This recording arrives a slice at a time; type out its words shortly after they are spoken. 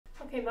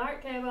Okay,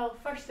 Mark. Well,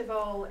 first of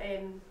all,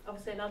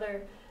 obviously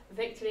another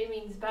victory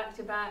means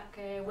back-to-back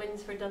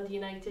wins for Dundee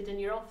United,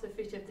 and you're off the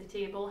foot of the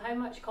table. How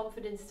much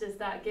confidence does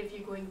that give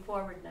you going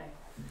forward now?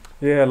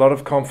 Yeah, a lot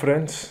of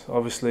confidence.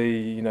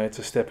 Obviously, it's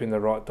a step in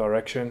the right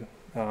direction.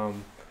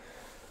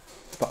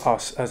 For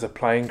us as a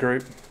playing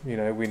group, we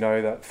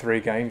know that 3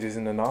 games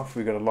isn't enough.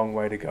 We've got a long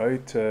way to go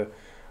to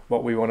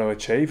what we want to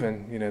achieve,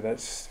 and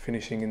that's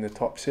finishing in the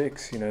top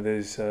 6.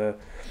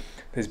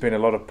 There's been a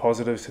lot of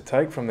positives to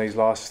take from these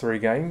last 3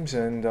 games,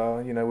 and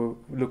we're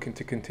looking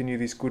to continue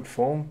this good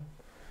form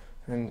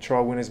and try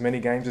to win as many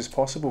games as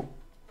possible.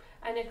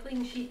 And a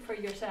clean sheet for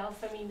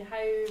yourself. I mean,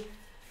 how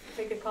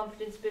big a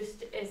confidence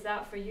boost is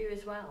that for you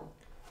as well?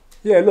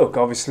 Yeah, look,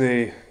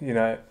 obviously,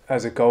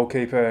 as a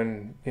goalkeeper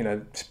and,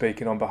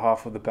 speaking on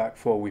behalf of the back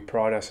four, we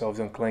pride ourselves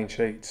on clean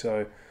sheets.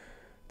 So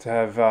to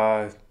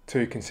have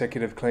 2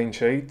 consecutive clean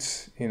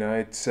sheets,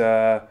 it's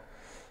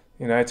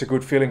a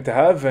good feeling to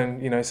have,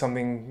 and,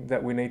 something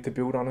that we need to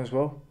build on as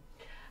well.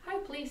 How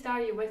pleased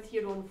are you with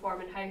your own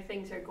form and how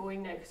things are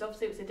going now? Because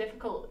obviously it was a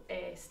difficult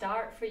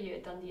start for you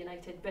at Dundee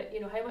United, but,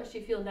 how much do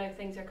you feel now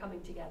things are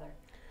coming together?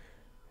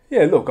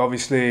 Yeah, look,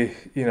 obviously,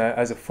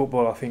 as a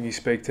footballer, I think you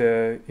speak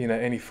to,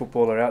 any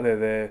footballer out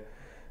there,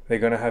 they're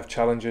going to have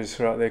challenges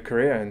throughout their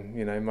career,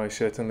 and, most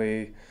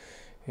certainly,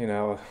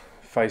 I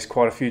faced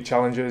quite a few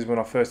challenges when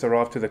I first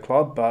arrived to the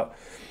club, but,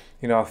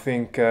 I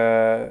think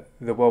the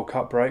World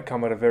Cup break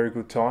come at a very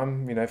good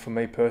time, for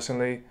me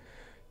personally,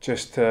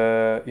 just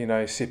to,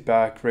 sit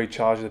back,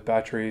 recharge the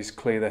batteries,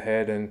 clear the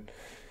head, and,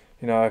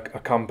 I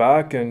come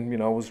back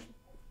and, I was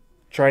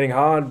training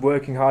hard,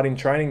 working hard in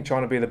training,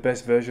 trying to be the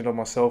best version of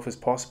myself as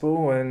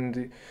possible,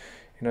 and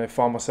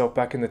find myself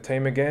back in the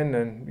team again,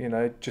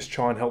 and just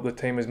try and help the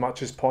team as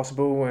much as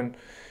possible, and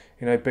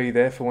be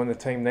there for when the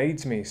team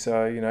needs me.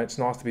 So it's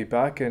nice to be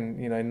back, and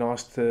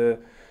nice to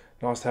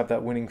have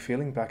that winning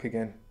feeling back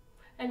again.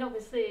 And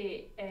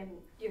obviously,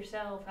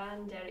 yourself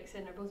and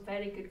Ericsson are both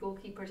very good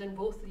goalkeepers, and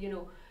both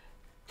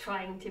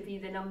trying to be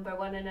the number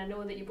one. And I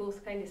know that you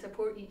both kind of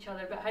support each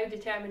other. But how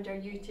determined are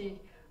you to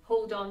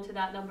hold on to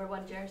that number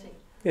 1 jersey?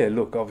 Yeah,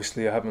 look,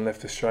 obviously I haven't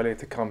left Australia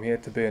to come here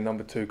to be a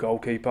number 2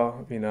 goalkeeper.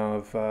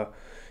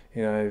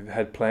 I've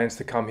had plans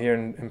to come here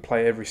and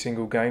play every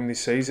single game this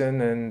season,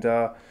 and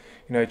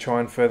try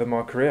and further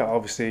my career.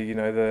 Obviously,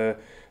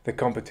 the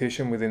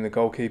competition within the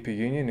goalkeeper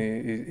union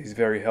is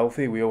very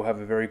healthy. We all have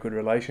a very good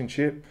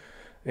relationship,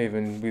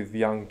 even with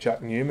young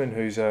Jack Newman,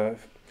 who's a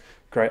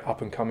great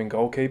up and coming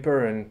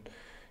goalkeeper, and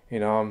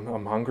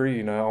I'm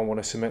hungry. I want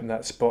to cement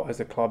that spot as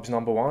the club's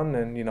number 1,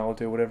 and I'll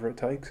do whatever it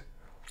takes.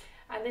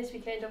 And this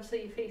weekend,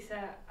 obviously, you face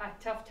a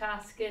tough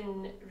task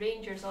in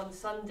Rangers on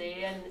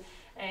Sunday,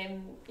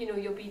 and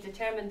you'll be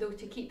determined though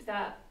to keep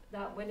that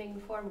winning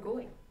form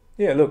going.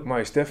 Yeah, look,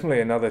 most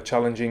definitely another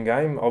challenging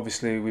game.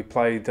 Obviously, we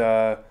played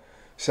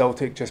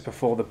Celtic just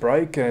before the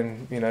break,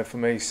 and for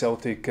me,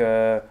 Celtic,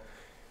 a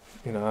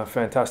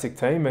fantastic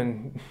team,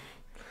 and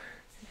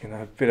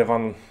a bit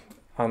of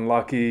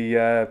unlucky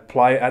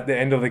play at the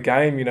end of the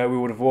game. We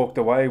would have walked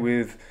away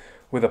with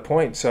a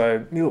point.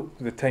 So look,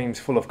 the team's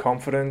full of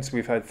confidence.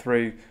 We've had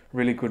 3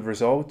 really good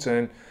results,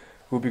 and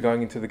we'll be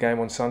going into the game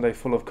on Sunday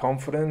full of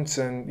confidence,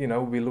 and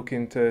we'll be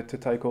looking to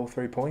take all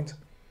 3 points.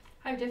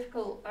 How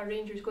difficult are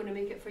Rangers going to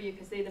make it for you?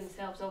 Because they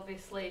themselves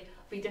obviously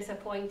be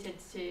disappointed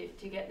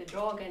to get the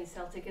draw against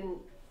Celtic, and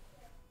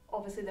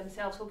obviously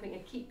themselves hoping to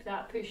keep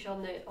that push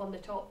on the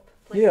top.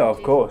 Yeah,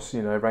 of course.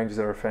 Rangers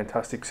are a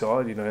fantastic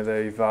side.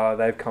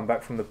 They've come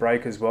back from the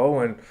break as well,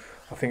 and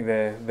I think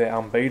they're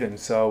unbeaten.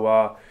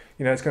 So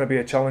it's going to be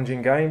a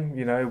challenging game.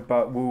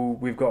 But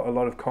we've got a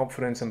lot of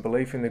confidence and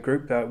belief in the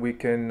group that we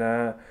can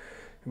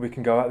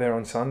go out there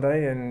on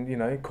Sunday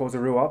and cause a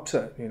real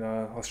upset.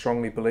 I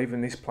strongly believe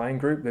in this playing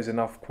group. There's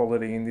enough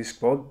quality in this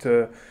squad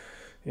to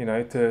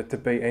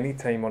beat any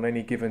team on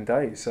any given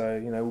day.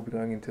 So we'll be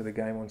going into the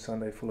game on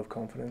Sunday full of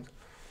confidence.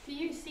 Do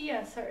you see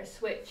a sort of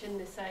switch in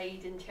the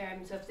side in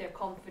terms of their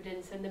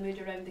confidence and the mood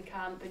around the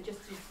camp, and just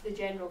the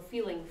general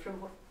feeling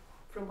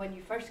from when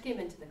you first came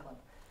into the club?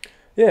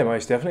 Yeah,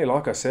 most definitely.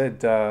 Like I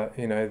said,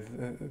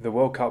 the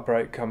World Cup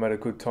break come at a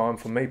good time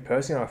for me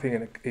personally. I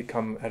think it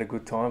come at a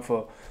good time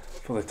for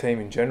the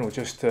team in general,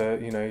 just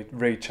to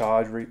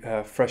recharge,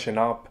 freshen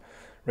up,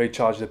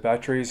 recharge the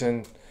batteries,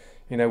 and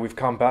we've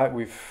come back.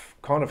 We've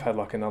kind of had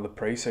like another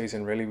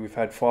pre-season really. We've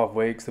had 5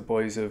 weeks. The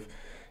boys have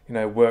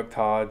worked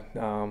hard.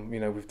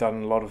 We've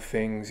done a lot of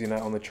things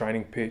on the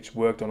training pitch,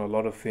 worked on a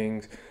lot of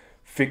things,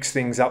 fixed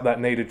things up that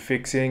needed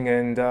fixing,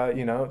 and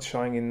it's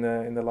showing in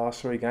the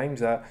last 3 games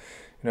that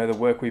the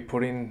work we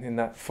put in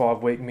that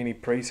 5-week mini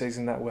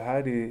pre-season that we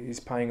had is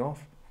paying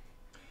off.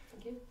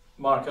 Thank you.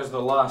 Mark, as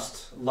the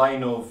last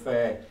line of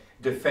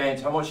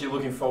defence, how much are you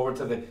looking forward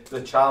to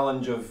the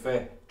challenge of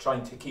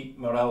trying to keep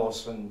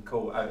Morelos and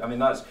co out? I mean,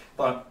 that's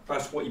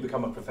what you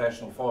become a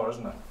professional for,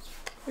 isn't it?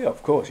 Yeah,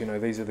 of course.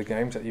 These are the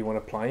games that you want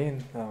to play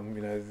in.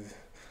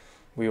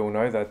 We all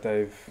know that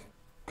they've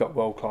got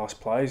world-class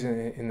players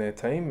in their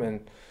team,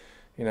 and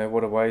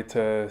what a way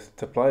to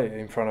play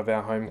in front of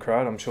our home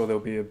crowd. I'm sure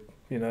there'll be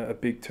a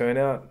big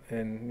turnout,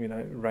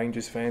 and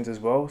Rangers fans as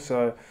well.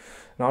 So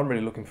no, I'm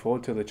really looking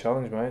forward to the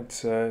challenge,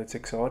 mate. It's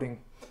exciting.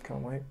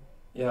 Can't wait.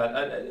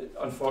 Yeah,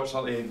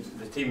 unfortunately,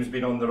 the team's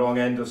been on the wrong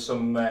end of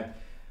some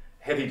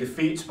heavy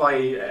defeats by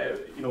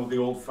the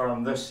old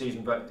firm this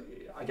season, but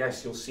I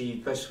guess you'll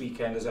see this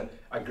weekend as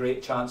a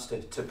great chance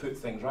to put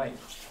things right.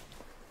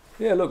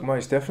 Yeah, look,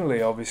 most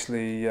definitely.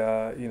 Obviously,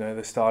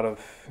 the start of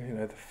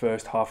the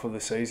first half of the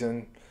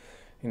season,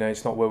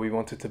 it's not where we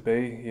want it to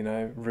be.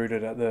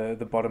 Rooted at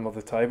the bottom of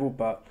the table,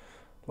 but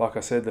like I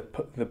said,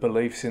 the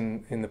beliefs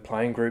in the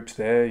playing groups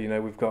there.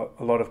 We've got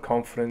a lot of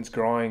confidence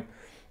growing,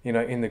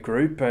 in the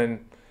group,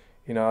 and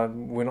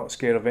we're not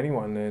scared of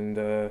anyone.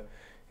 And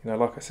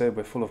like I said,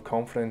 we're full of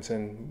confidence,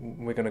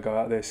 and we're going to go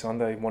out there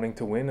Sunday wanting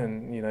to win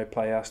and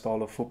play our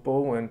style of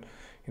football and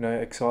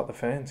excite the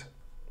fans.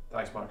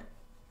 Thanks, Mark.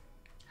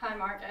 Hi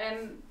Mark,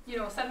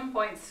 7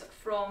 points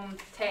from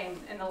 10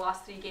 in the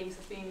last 3 games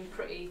has been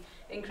pretty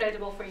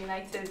incredible for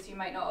United. You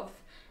might not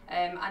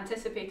have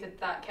anticipated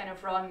that kind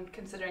of run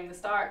considering the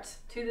start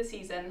to the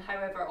season.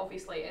 However,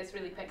 obviously it's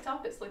really picked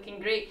up, it's looking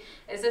great.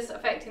 Is this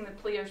affecting the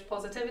players'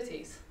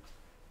 positivities?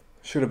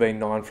 Should have been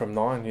 9 from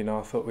 9.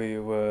 I thought we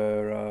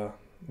were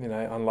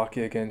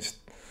unlucky against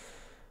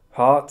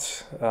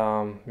Hearts. I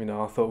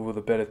thought we were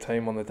the better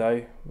team on the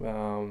day.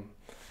 And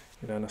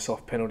a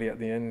soft penalty at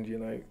the end,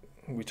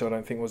 which I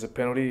don't think was a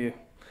penalty.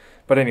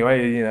 But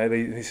anyway,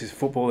 this is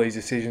football. These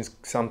decisions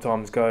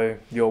sometimes go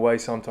your way,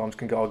 sometimes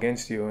can go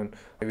against you, and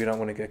we don't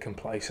want to get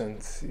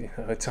complacent.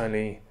 It's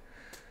only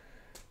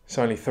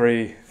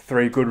three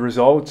good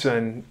results,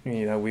 and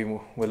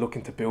we're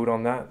looking to build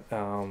on that.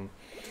 And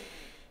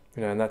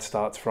that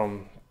starts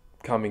from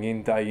coming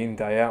in,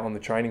 day out on the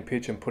training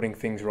pitch and putting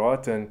things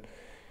right. And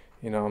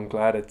I'm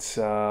glad it's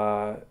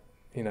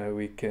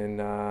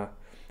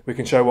we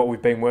can show what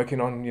we've been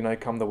working on,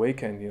 come the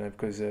weekend,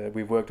 because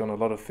we've worked on a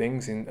lot of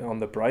things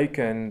on the break,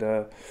 and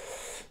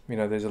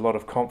there's a lot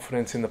of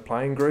confidence in the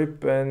playing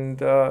group, and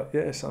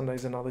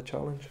Sunday's another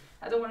challenge.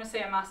 I don't want to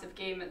say a massive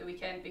game at the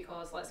weekend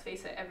because, let's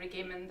face it, every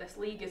game in this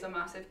league is a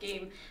massive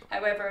game.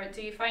 However,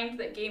 do you find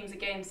that games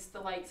against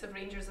the likes of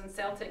Rangers and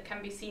Celtic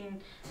can be seen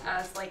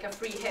as like a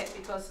free hit,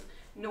 because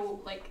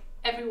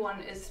everyone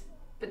is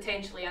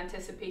potentially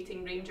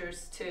anticipating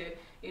Rangers to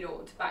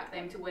back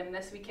them to win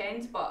this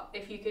weekend, but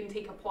if you can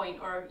take a point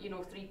or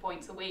 3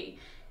 points away,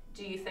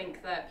 do you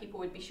think that people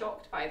would be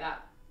shocked by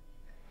that?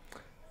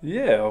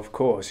 Yeah, of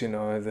course.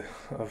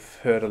 I've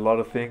heard a lot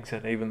of things,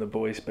 and even the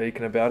boys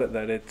speaking about it,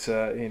 that it's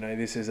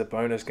this is a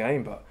bonus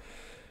game. But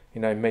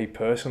me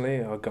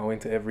personally, I go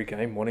into every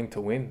game wanting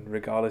to win,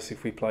 regardless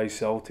if we play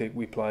Celtic,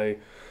 we play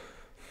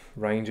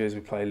Rangers,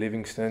 we play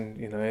Livingston.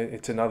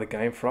 It's another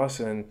game for us,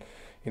 and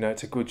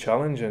it's a good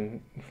challenge.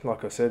 And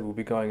like I said, we'll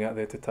be going out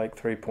there to take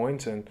 3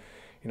 points and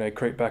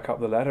creep back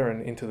up the ladder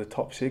and into the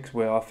top 6,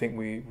 where I think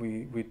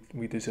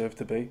we deserve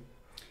to be.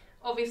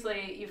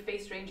 Obviously, you've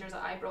faced Rangers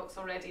at Ibrox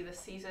already this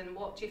season.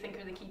 What do you think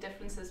are the key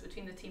differences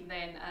between the team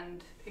then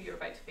and who you're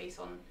about to face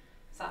on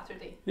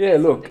Saturday? Yeah,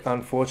 look,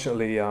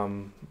 unfortunately, I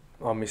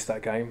missed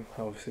that game.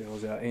 Obviously, I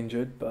was out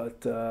injured,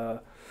 but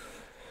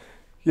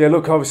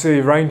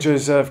obviously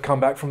Rangers have come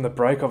back from the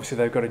break. Obviously,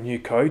 they've got a new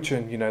coach,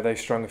 and they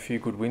strung a few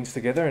good wins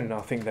together, and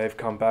I think they've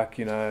come back,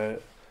 a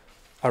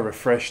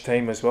refreshed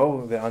team as well.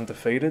 They're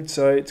undefeated,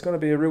 so it's going to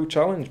be a real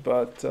challenge,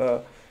 but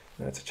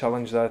it's a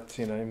challenge that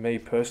me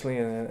personally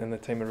and the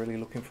team are really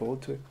looking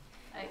forward to.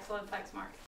 Excellent, thanks Mark.